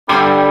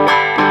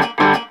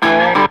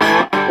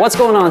What's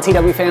going on,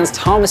 TW fans?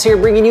 Thomas here,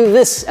 bringing you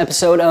this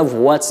episode of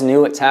What's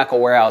New at Tackle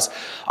Warehouse.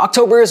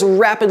 October is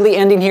rapidly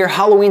ending here,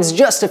 Halloween's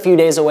just a few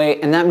days away,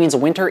 and that means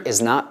winter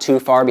is not too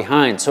far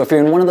behind. So if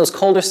you're in one of those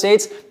colder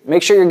states,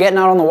 make sure you're getting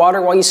out on the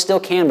water while you still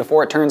can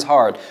before it turns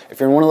hard. If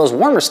you're in one of those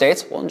warmer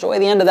states, well, enjoy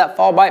the end of that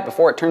fall bite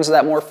before it turns to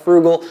that more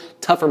frugal,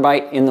 tougher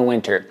bite in the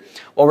winter.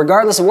 Well,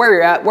 regardless of where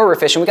you're at, where we're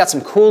fishing, we got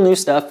some cool new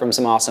stuff from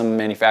some awesome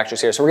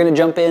manufacturers here. So we're gonna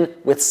jump in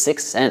with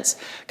 6 Sense.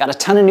 Got a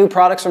ton of new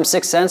products from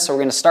 6 Sense, so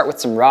we're gonna start with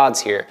some rods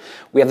here.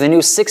 We have the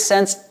new 6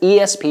 Sense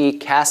ESP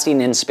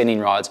casting and spinning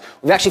rods.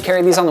 We've actually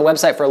carried these on the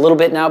website for a little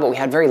bit now, but we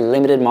had very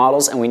limited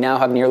models, and we now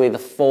have nearly the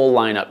full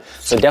lineup.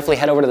 So definitely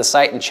head over to the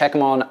site and check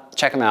them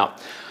out.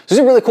 So these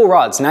are really cool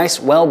rods,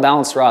 nice,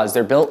 well-balanced rods.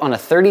 They're built on a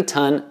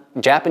 30-ton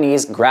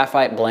Japanese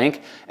graphite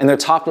blank, and they're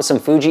topped with some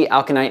Fuji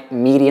Alkanite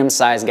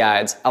medium-sized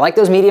guides. I like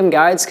those medium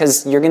guides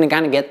because you're gonna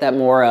kind of get that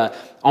more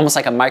almost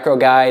like a micro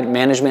guide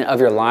management of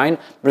your line,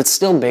 but it's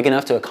still big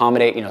enough to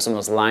accommodate, you know, some of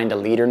those line to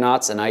leader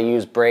knots. And I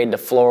use braid to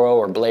fluoro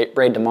or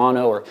braid to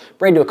mono or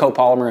braid to a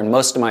copolymer in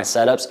most of my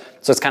setups.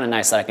 So it's kind of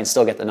nice that I can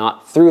still get the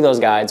knot through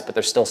those guides, but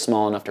they're still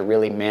small enough to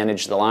really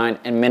manage the line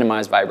and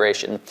minimize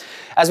vibration.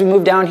 As we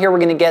move down here, we're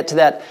gonna get to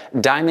that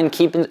diamond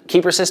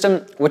keeper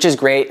system, which is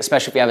great,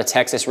 especially if you have a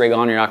Texas rig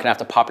on, you're not gonna have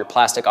to pop your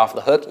plastic off the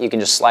hook. You can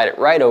just slide it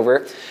right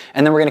over.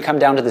 And then we're gonna come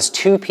down to this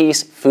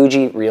 2-piece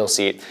Fuji reel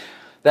seat.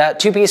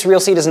 That 2-piece reel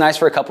seat is nice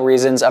for a couple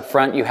reasons. Up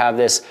front, you have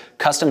this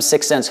custom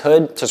 6 Sense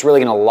hood, so it's really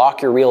gonna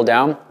lock your reel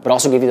down, but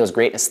also give you those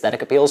great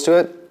aesthetic appeals to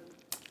it.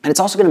 And it's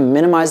also gonna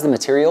minimize the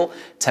material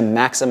to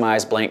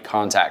maximize blank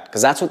contact,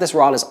 because that's what this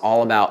rod is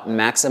all about,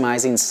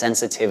 maximizing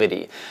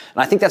sensitivity.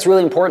 And I think that's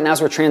really important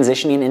as we're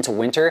transitioning into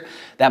winter.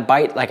 That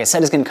bite, like I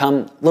said, is gonna come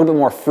a little bit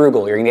more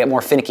frugal. You're gonna get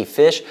more finicky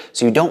fish,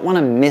 so you don't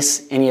wanna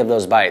miss any of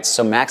those bites.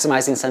 So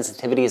maximizing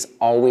sensitivity is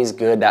always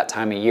good that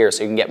time of year,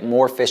 so you can get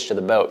more fish to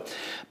the boat.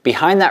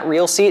 Behind that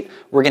reel seat,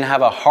 we're gonna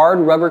have a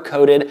hard rubber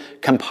coated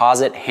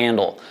composite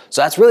handle.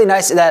 So that's really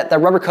nice. That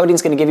rubber coating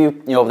is gonna give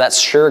you, that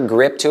sure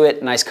grip to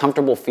it, nice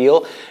comfortable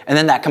feel. And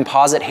then that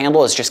composite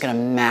handle is just gonna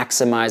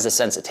maximize the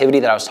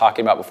sensitivity that I was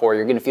talking about before.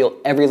 You're gonna feel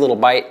every little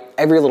bite,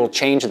 every little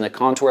change in the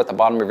contour at the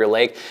bottom of your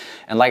lake.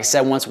 And like I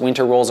said, once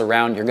winter rolls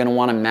around, you're gonna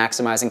wanna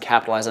maximize and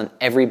capitalize on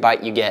every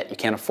bite you get. You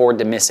can't afford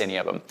to miss any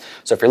of them.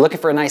 So if you're looking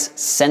for a nice,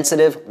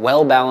 sensitive,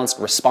 well-balanced,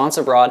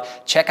 responsive rod,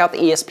 check out the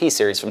ESP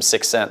series from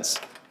 6 Sense.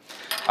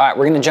 All right,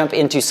 we're gonna jump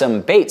into some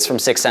baits from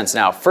 6 Sense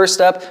now.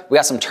 First up, we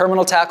got some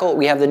terminal tackle.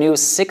 We have the new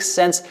 6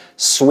 Sense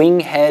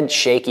swing head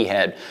shaky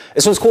head.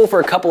 This one's cool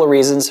for a couple of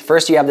reasons.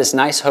 First, you have this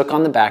nice hook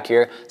on the back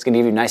here. It's gonna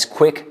give you nice,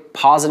 quick,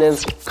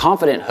 positive,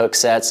 confident hook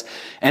sets.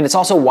 And it's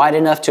also wide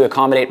enough to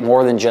accommodate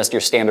more than just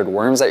your standard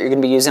worms that you're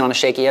gonna be using on a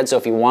shaky head. So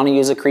if you wanna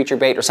use a creature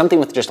bait or something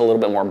with just a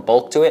little bit more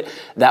bulk to it,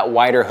 that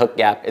wider hook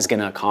gap is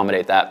gonna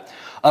accommodate that.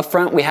 Up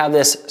front, we have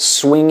this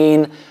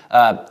swinging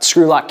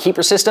screw lock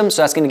keeper system.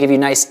 So that's gonna give you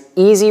nice,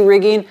 easy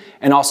rigging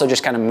and also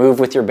just kind of move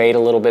with your bait a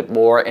little bit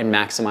more and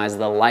maximize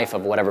the life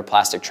of whatever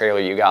plastic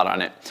trailer you got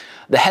on it.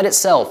 The head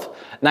itself,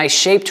 nice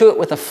shape to it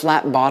with a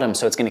flat bottom.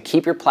 So it's gonna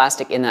keep your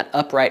plastic in that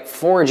upright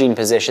foraging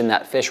position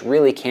that fish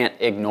really can't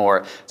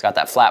ignore. It's got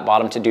that flat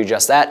bottom to do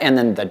just that. And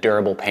then the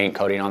durable paint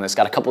coating on this.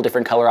 Got a couple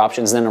different color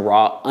options, then a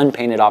raw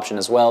unpainted option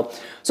as well.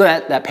 So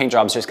that paint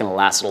job is just gonna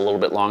last a little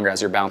bit longer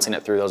as you're bouncing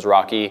it through those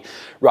rocky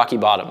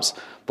bottoms.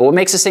 But what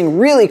makes this thing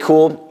really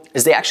cool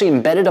is they actually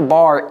embedded a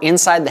bar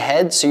inside the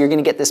head, so you're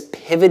gonna get this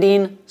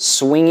pivoting,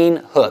 swinging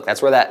hook.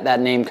 That's where that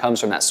name comes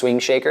from, that swing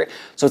shaker.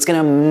 So it's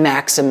gonna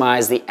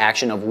maximize the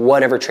action of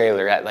whatever trailer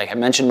you're at. Like I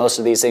mentioned, most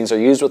of these things are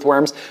used with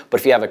worms, but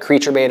if you have a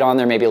creature bait on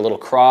there, maybe a little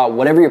craw,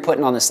 whatever you're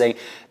putting on this thing,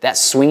 that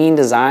swinging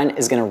design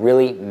is gonna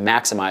really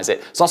maximize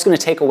it. It's also gonna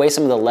take away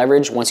some of the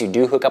leverage once you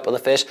do hook up with a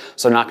fish,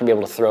 so they're not gonna be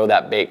able to throw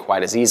that bait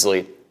quite as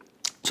easily.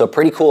 So a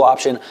pretty cool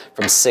option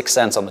from 6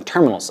 Sense on the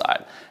terminal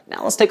side.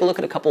 Now let's take a look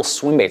at a couple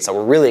swim baits that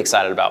we're really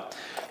excited about.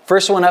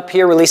 First one up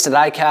here, released at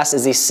ICAST,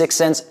 is the 6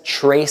 Sense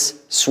Trace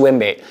swim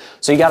bait.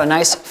 So you got a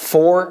nice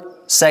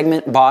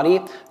 4-segment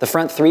body. The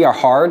front 3 are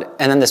hard,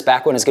 and then this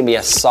back one is gonna be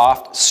a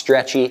soft,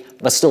 stretchy,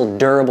 but still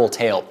durable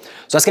tail.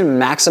 So that's gonna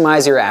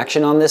maximize your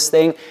action on this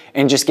thing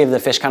and just give the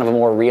fish kind of a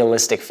more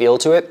realistic feel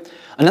to it.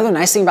 Another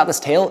nice thing about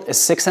this tail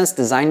is 6 Sense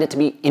designed it to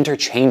be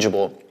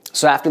interchangeable.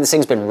 So after this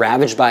thing's been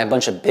ravaged by a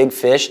bunch of big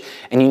fish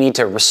and you need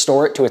to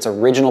restore it to its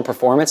original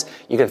performance,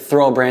 you can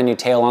throw a brand new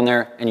tail on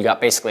there and you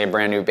got basically a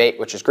brand new bait,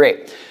 which is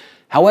great.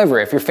 However,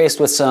 if you're faced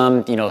with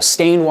some,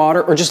 stained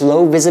water or just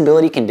low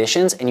visibility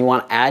conditions and you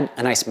want to add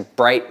a nice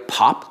bright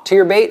pop to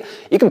your bait,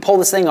 you can pull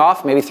this thing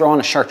off, maybe throw on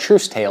a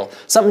chartreuse tail,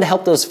 something to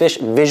help those fish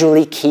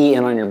visually key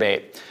in on your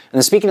bait. And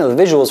then speaking of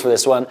the visuals for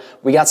this one,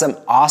 we got some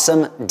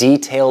awesome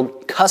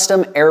detailed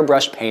custom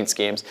airbrush paint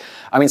schemes.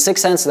 I mean, 6th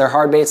Sense, their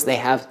hard baits, they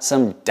have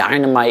some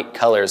dynamite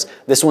colors.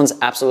 This one's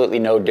absolutely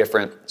no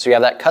different. So you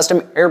have that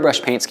custom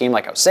airbrush paint scheme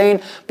like I was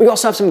saying, but you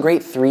also have some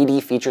great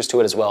 3D features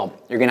to it as well.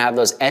 You're gonna have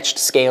those etched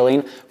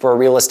scaling for a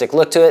realistic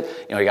look to it.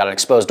 You know, you got an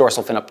exposed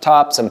dorsal fin up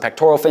top, some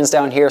pectoral fins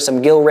down here,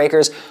 some gill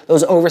rakers,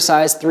 those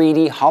oversized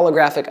 3D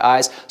holographic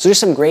eyes. So there's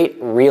some great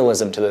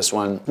realism to this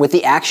one. With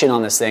the action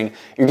on this thing,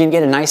 you're gonna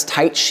get a nice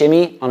tight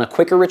shimmy on a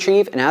quicker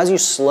retrieve, and as you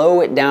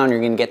slow it down,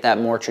 you're gonna get that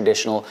more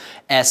traditional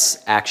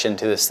S action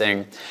to this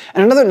thing.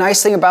 And another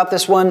nice thing about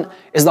this one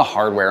is the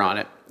hardware on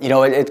it. You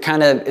know, it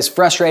kind of is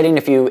frustrating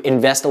if you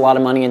invest a lot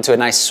of money into a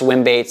nice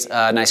swim bait,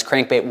 nice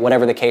crankbait,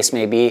 whatever the case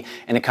may be,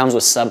 and it comes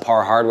with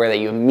subpar hardware that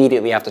you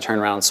immediately have to turn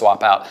around and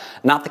swap out.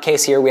 Not the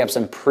case here. We have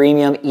some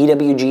premium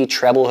EWG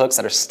treble hooks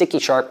that are sticky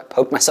sharp. I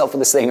poked myself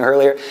with this thing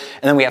earlier.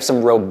 And then we have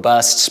some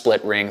robust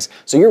split rings.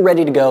 So you're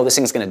ready to go. This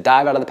thing's gonna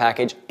dive out of the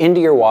package into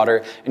your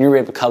water, and you're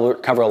able to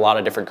cover a lot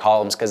of different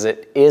columns because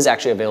it is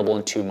actually available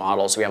in 2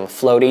 models. We have a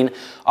floating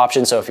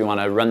option, so if you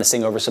wanna run this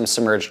thing over some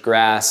submerged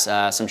grass,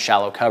 some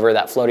shallow cover,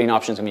 that floating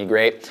option is gonna be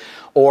great.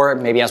 Or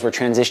maybe as we're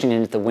transitioning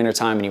into the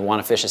wintertime and you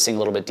want to fish this thing a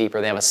little bit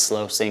deeper, they have a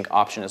slow sink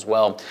option as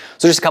well.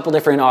 So just a couple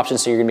different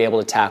options so you're gonna be able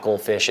to tackle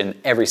fish in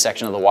every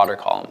section of the water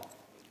column.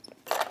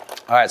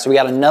 All right, so we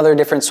got another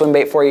different swim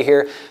bait for you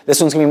here. This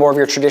one's gonna be more of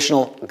your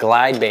traditional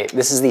glide bait.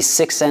 This is the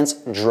 6th Sense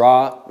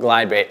Draw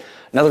Glide Bait.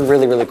 Another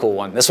really, really cool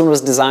one. This one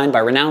was designed by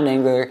renowned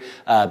angler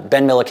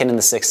Ben Milliken and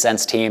the 6th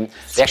Sense team.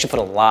 They actually put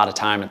a lot of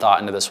time and thought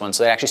into this one.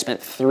 So they actually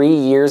spent 3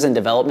 years in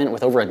development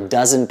with over a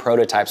dozen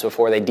prototypes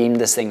before they deemed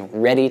this thing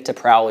ready to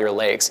prowl your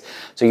lakes.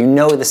 So you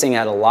know this thing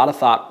had a lot of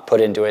thought put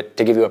into it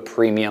to give you a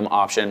premium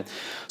option.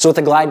 So with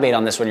the glide bait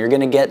on this one, you're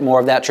gonna get more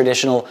of that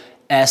traditional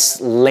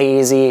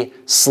lazy,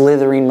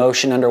 slithering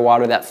motion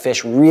underwater that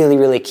fish really,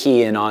 really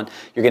key in on.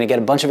 You're gonna get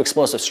a bunch of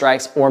explosive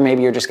strikes, or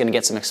maybe you're just gonna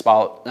get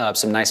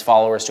some nice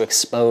followers to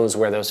expose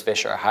where those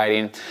fish are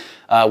hiding.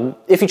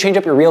 If you change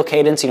up your reel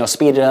cadence, you know,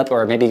 speed it up,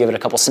 or maybe give it a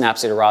couple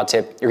snaps at your rod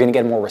tip, you're gonna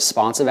get a more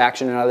responsive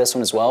action out of this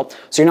one as well.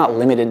 So you're not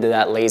limited to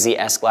that lazy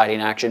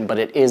gliding action, but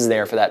it is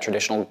there for that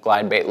traditional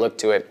glide bait look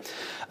to it.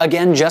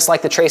 Again, just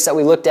like the trace that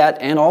we looked at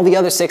and all the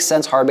other 6th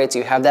Sense hard baits,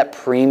 you have that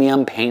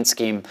premium paint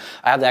scheme.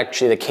 I have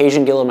actually the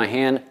Cajun gill in my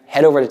hand.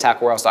 Head over to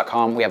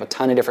tacklewarehouse.com. We have a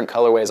ton of different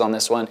colorways on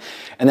this one.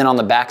 And then on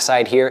the back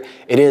side here,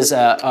 it is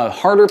a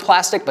harder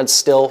plastic, but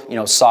still, you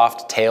know,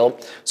 soft tail.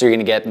 So you're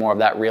gonna get more of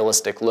that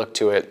realistic look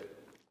to it.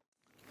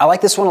 I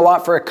like this one a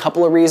lot for a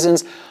couple of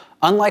reasons.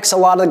 Unlike a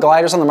lot of the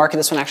gliders on the market,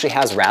 this one actually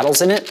has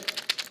rattles in it.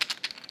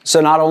 So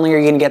not only are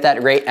you gonna get that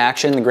great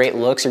action, the great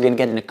looks, you're gonna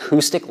get an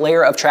acoustic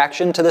layer of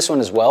traction to this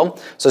one as well.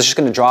 So it's just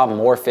gonna draw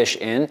more fish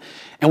in.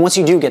 And once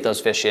you do get those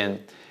fish in,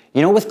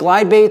 you know, with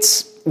glide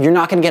baits, you're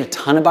not gonna get a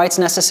ton of bites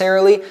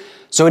necessarily.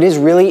 So it is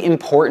really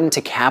important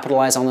to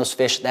capitalize on those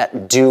fish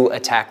that do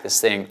attack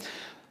this thing.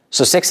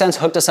 So 6th Sense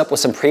hooked us up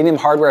with some premium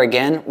hardware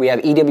again. We have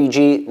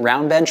EWG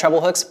round bend treble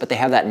hooks, but they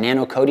have that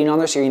nano coating on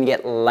there, so you're gonna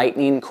get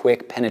lightning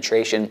quick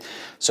penetration.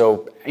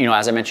 So, you know,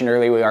 as I mentioned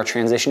earlier, we are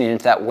transitioning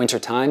into that winter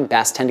time.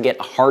 Bass tend to get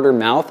a harder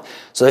mouth,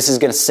 so this is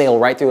gonna sail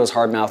right through those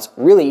hard mouths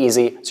really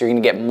easy, so you're gonna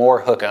get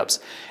more hookups.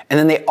 And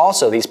then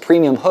these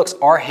premium hooks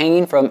are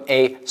hanging from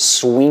a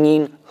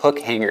swinging hook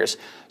hangers.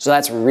 So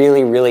that's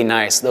really, really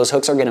nice. Those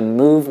hooks are gonna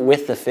move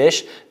with the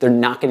fish. They're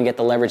not gonna get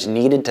the leverage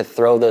needed to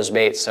throw those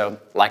baits. So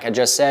like I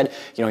just said,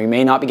 you know, you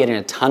may not be getting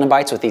a ton of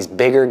bites with these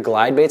bigger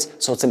glide baits.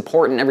 So it's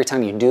important every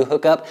time you do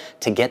hook up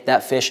to get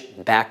that fish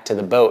back to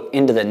the boat,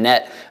 into the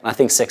net. And I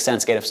think 6th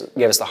Sense gave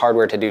us the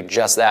hardware to do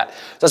just that. So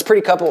that's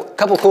pretty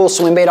couple cool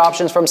swim bait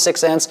options from 6th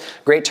Sense.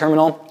 Great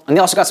terminal. And they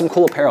also got some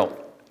cool apparel.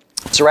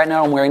 So right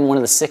now I'm wearing one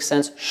of the 6th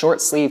Sense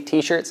short sleeve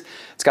t-shirts.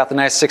 It's got the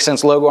nice 6th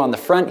Sense logo on the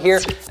front here.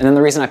 And then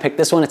the reason I picked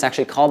this one, it's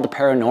actually called the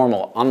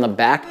Paranormal. On the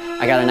back,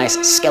 I got a nice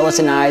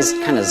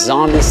skeletonized kind of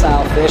zombie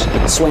style fish.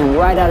 Swam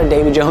right out of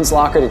Davy Jones'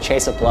 locker to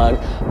chase a plug.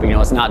 But you know,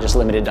 it's not just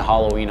limited to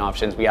Halloween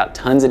options. We got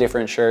tons of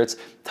different shirts,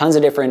 tons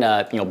of different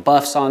you know,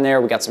 buffs on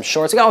there. We got some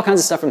shorts, we got all kinds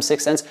of stuff from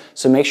 6th Sense.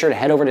 So make sure to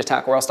head over to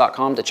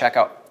tacklewarehouse.com to check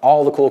out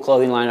all the cool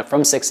clothing lineup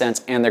from 6th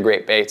Sense and their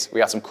great baits. We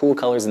got some cool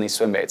colors in these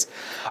swim baits.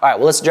 All right,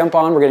 well, let's jump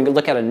on. We're gonna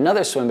look at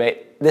another swim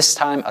bait, this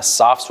time a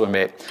soft swim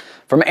bait.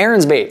 From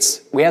Aaron's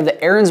Baits, we have the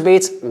Aaron's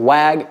Baits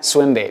Wag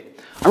Swim Bait.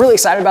 I'm really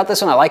excited about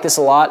this one. I like this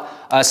a lot.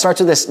 It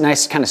starts with this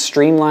nice kind of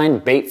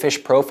streamlined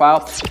baitfish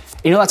profile.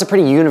 You know, that's a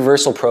pretty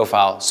universal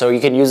profile. So you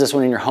can use this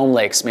one in your home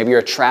lakes. Maybe you're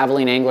a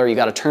traveling angler, you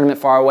got a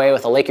tournament far away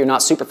with a lake you're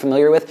not super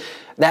familiar with.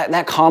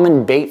 That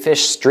common baitfish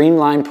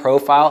streamlined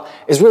profile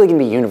is really gonna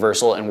be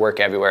universal and work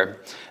everywhere.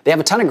 They have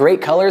a ton of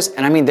great colors,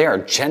 and I mean, they are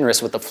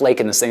generous with the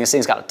flake in this thing. This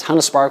thing's got a ton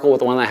of sparkle with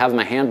the one that I have in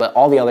my hand, but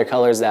all the other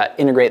colors that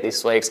integrate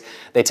these flakes,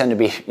 they tend to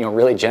be, you know,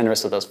 really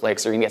generous with those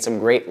flakes. So you're gonna get some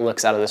great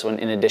looks out of this one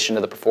in addition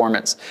to the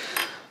performance.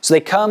 So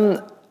they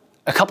come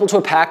a couple to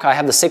a pack. I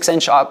have the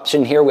 6-inch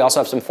option here. We also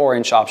have some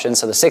 4-inch options.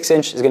 So the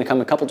 6-inch is gonna come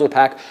a couple to a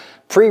pack,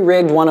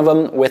 pre-rigged one of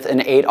them with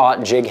an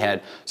 8/0 jig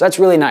head. So that's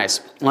really nice.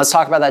 And let's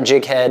talk about that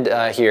jig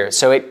head here.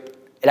 So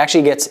it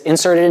actually gets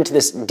inserted into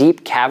this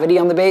deep cavity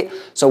on the bait.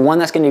 So one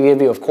that's gonna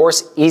give you, of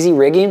course, easy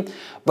rigging,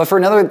 but for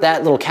another,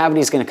 that little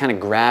cavity is gonna kind of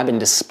grab and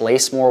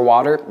displace more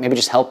water, maybe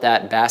just help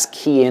that bass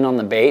key in on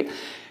the bait.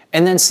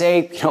 And then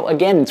say, you know,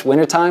 again, it's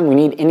wintertime, we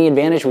need any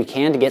advantage we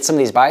can to get some of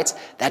these bites.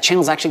 That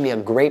channel's actually be a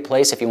great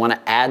place if you wanna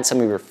add some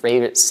of your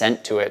favorite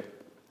scent to it.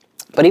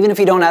 But even if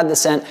you don't add the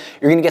scent,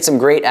 you're gonna get some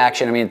great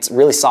action. I mean, it's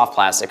really soft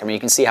plastic. I mean, you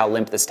can see how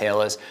limp this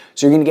tail is.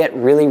 So you're gonna get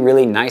really,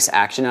 really nice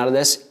action out of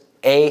this.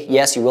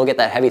 Yes, you will get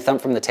that heavy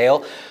thump from the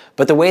tail,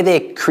 but the way they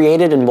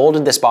created and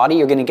molded this body,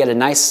 you're gonna get a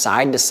nice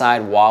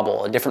side-to-side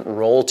wobble, a different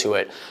roll to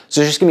it.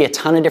 So there's just gonna be a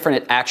ton of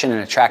different action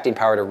and attracting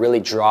power to really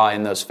draw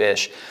in those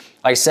fish.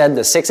 Like I said,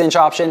 the 6-inch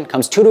option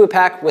comes 2 to a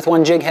pack with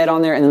 1 jig head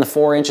on there, and then the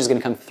 4-inch is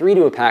gonna come 3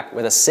 to a pack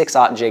with a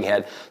 6/0 jig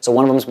head. So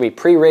one of them is gonna be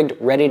pre-rigged,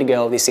 ready to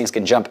go. These things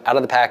can jump out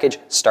of the package,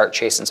 start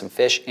chasing some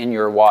fish in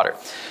your water.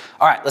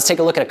 All right, let's take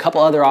a look at a couple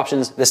other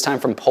options, this time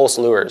from Pulse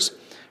Lures.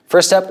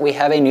 First up, we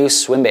have a new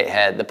swim bait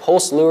head, the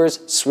Pulse Lures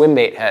swim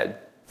bait head.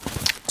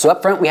 So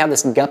up front, we have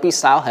this guppy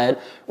style head,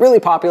 really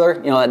popular,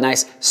 you know, that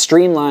nice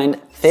streamlined,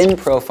 thin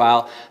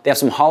profile. They have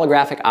some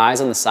holographic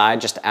eyes on the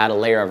side just to add a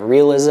layer of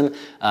realism,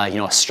 you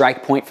know, a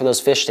strike point for those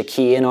fish to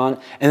key in on,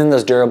 and then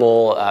those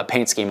durable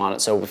paint scheme on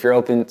it. So if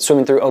you're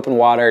swimming through open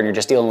water and you're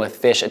just dealing with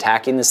fish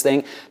attacking this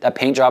thing, that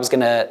paint job's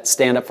gonna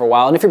stand up for a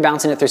while. And if you're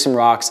bouncing it through some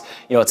rocks,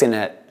 you know, it's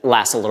gonna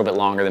last a little bit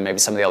longer than maybe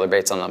some of the other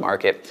baits on the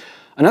market.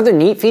 Another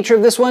neat feature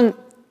of this one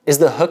is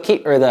the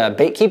the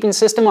bait keeping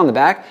system on the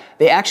back.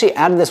 They actually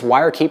added this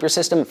wire keeper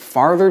system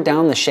farther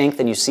down the shank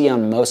than you see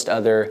on most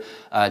other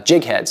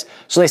jig heads.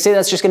 So they say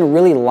that's just gonna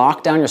really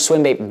lock down your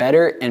swim bait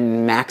better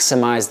and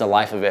maximize the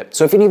life of it.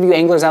 So if any of you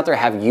anglers out there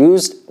have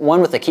used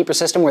one with the keeper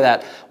system where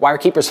that wire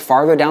keeper's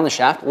farther down the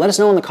shaft, let us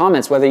know in the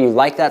comments whether you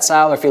like that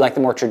style or if you like the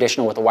more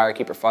traditional with the wire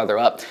keeper farther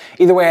up.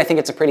 Either way, I think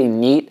it's a pretty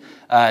neat,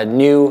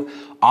 new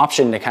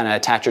option to kind of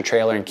attach your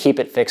trailer and keep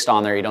it fixed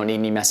on there. You don't need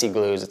any messy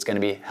glues. It's going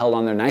to be held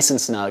on there nice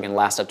and snug and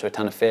last up to a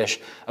ton of fish.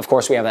 Of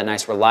course, we have that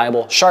nice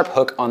reliable sharp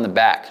hook on the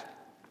back.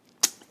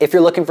 If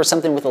you're looking for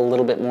something with a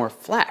little bit more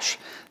flash,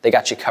 they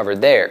got you covered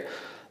there.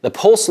 The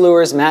Pulse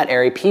Lures Matt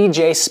Airy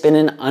PJ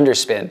Spinnin'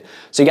 Underspin.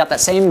 So you got that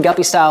same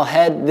guppy style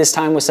head, this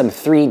time with some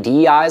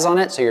 3D eyes on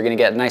it. So you're gonna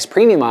get nice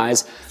premium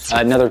eyes,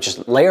 another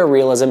just layer of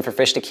realism for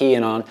fish to key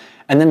in on.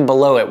 And then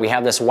below it, we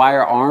have this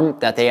wire arm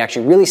that they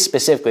actually really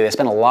specifically, they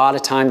spent a lot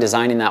of time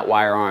designing that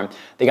wire arm.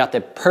 They got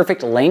the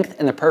perfect length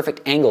and the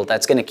perfect angle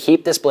that's gonna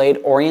keep this blade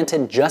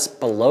oriented just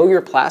below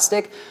your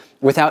plastic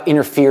without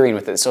interfering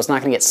with it. So it's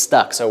not gonna get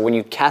stuck. So when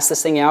you cast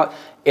this thing out,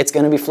 it's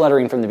gonna be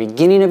fluttering from the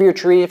beginning of your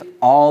retrieve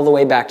all the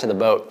way back to the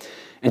boat.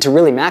 And to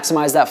really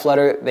maximize that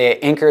flutter, they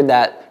anchored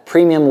that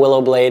premium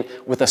willow blade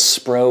with a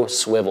Spro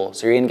swivel.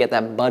 So you're gonna get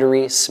that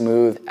buttery,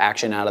 smooth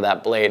action out of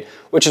that blade,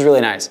 which is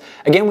really nice.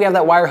 Again, we have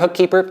that wire hook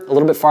keeper a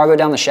little bit farther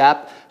down the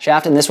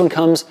shaft, and this one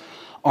comes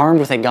armed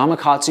with a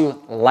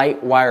Gamakatsu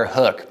light wire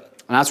hook.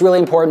 And that's really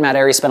important. Matt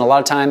Airy spent a lot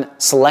of time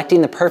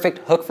selecting the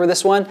perfect hook for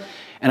this one.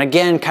 And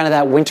again, kind of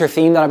that winter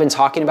theme that I've been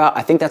talking about,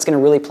 I think that's gonna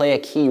really play a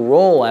key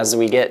role as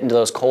we get into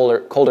those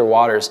colder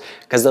waters,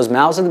 because those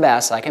mouths of the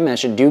bass, like I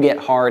mentioned, do get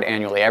hard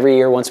annually. Every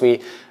year once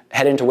we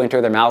head into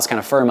winter, their mouths kind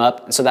of firm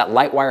up. And so that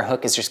light wire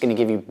hook is just gonna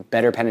give you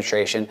better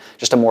penetration,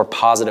 just a more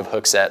positive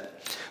hook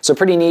set. So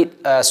pretty neat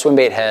swim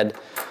bait head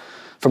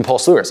from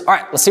Pulse Lures. All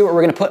right, let's see what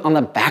we're gonna put on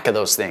the back of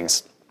those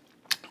things.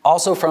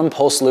 Also from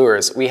Pulse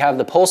Lures, we have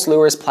the Pulse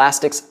Lures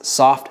Plastics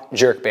Soft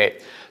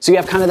Jerkbait. So you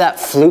have kind of that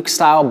fluke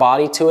style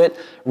body to it,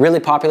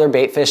 really popular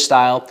baitfish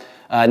style,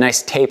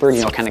 nice tapered,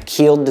 you know, kind of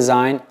keeled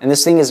design. And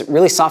this thing is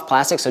really soft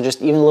plastic, so just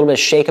even a little bit of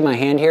shake in my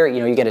hand here, you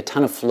know, you get a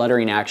ton of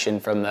fluttering action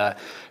from the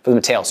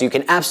tail. So you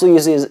can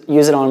absolutely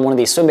use it on one of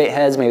these swim bait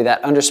heads, maybe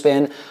that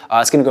underspin.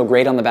 It's gonna go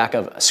great on the back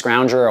of a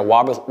scrounger, a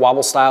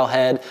wobble style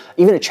head,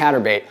 even a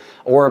chatterbait.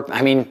 Or,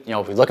 I mean, you know,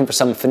 if you're looking for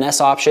some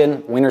finesse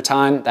option,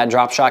 wintertime, that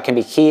drop shot can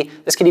be key.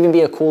 This could even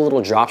be a cool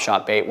little drop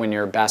shot bait when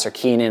your bass are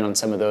keying in on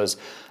some of those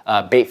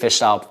baitfish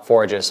style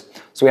forages.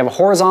 So we have a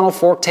horizontal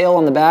fork tail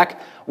on the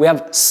back. We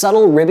have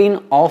subtle ribbing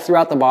all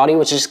throughout the body,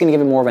 which is just gonna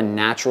give it more of a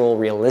natural,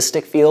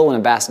 realistic feel when a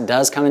bass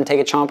does come and take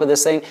a chomp of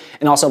this thing,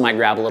 and also might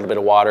grab a little bit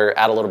of water,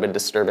 add a little bit of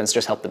disturbance,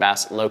 just help the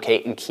bass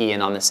locate and key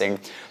in on this thing.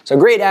 So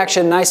great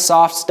action, nice,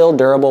 soft, still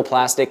durable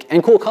plastic,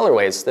 and cool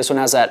colorways. This one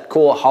has that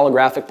cool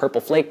holographic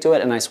purple flake to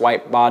it, a nice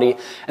white body, and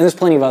there's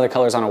plenty of other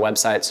colors on our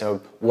website, so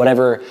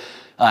whatever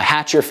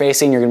hatch you're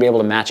facing, you're gonna be able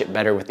to match it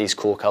better with these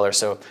cool colors.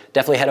 So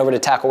definitely head over to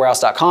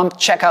tacklewarehouse.com,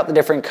 check out the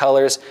different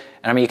colors,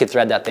 and I mean, you could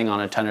thread that thing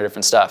on a ton of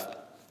different stuff.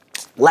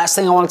 Last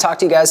thing I want to talk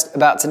to you guys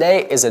about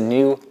today is a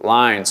new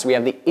line. So we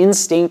have the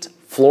Instinct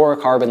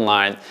Fluorocarbon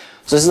line.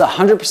 So this is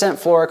 100%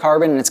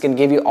 fluorocarbon, and it's going to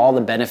give you all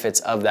the benefits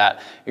of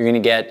that. You're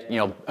going to get, you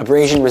know,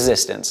 abrasion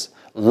resistance,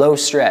 low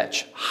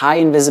stretch, high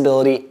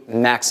invisibility,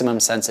 maximum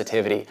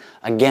sensitivity.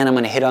 Again, I'm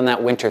going to hit on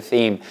that winter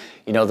theme.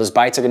 You know, those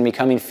bites are gonna be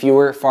coming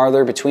fewer,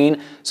 farther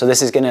between. So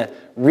this is gonna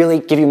really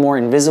give you more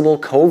invisible,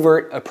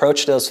 covert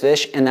approach to those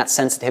fish, and that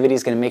sensitivity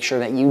is gonna make sure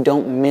that you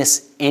don't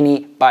miss any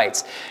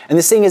bites. And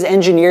this thing is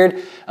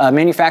engineered,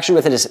 manufactured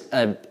with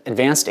an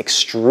advanced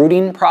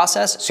extruding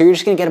process, so you're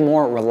just gonna get a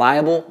more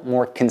reliable,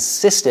 more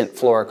consistent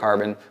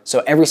fluorocarbon,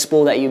 so every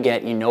spool that you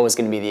get, you know is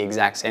gonna be the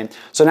exact same.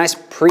 So nice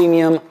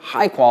premium,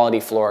 high quality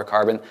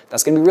fluorocarbon,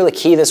 that's gonna be really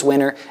key this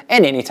winter,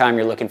 and anytime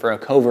you're looking for a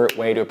covert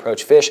way to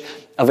approach fish,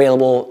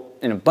 available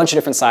in a bunch of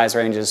different size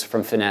ranges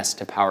from finesse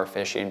to power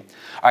fishing.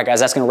 All right,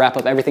 guys, that's gonna wrap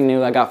up everything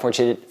new I got for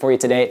you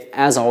today.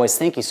 As always,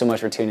 thank you so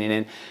much for tuning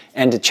in.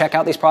 And to check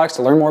out these products,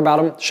 to learn more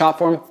about them, shop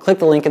for them, click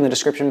the link in the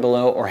description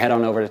below or head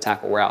on over to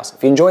Tackle Warehouse.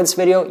 If you enjoyed this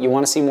video, you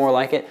wanna see more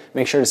like it,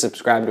 make sure to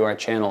subscribe to our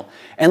channel.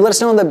 And let us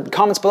know in the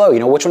comments below, you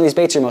know, which one of these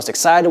baits you're most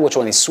excited, which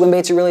one of these swim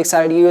baits you're really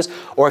excited to use,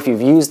 or if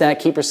you've used that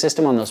keeper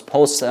system on those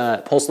pulse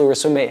lure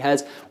swim bait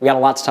heads. We got a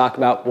lot to talk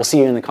about. We'll see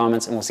you in the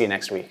comments and we'll see you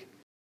next week.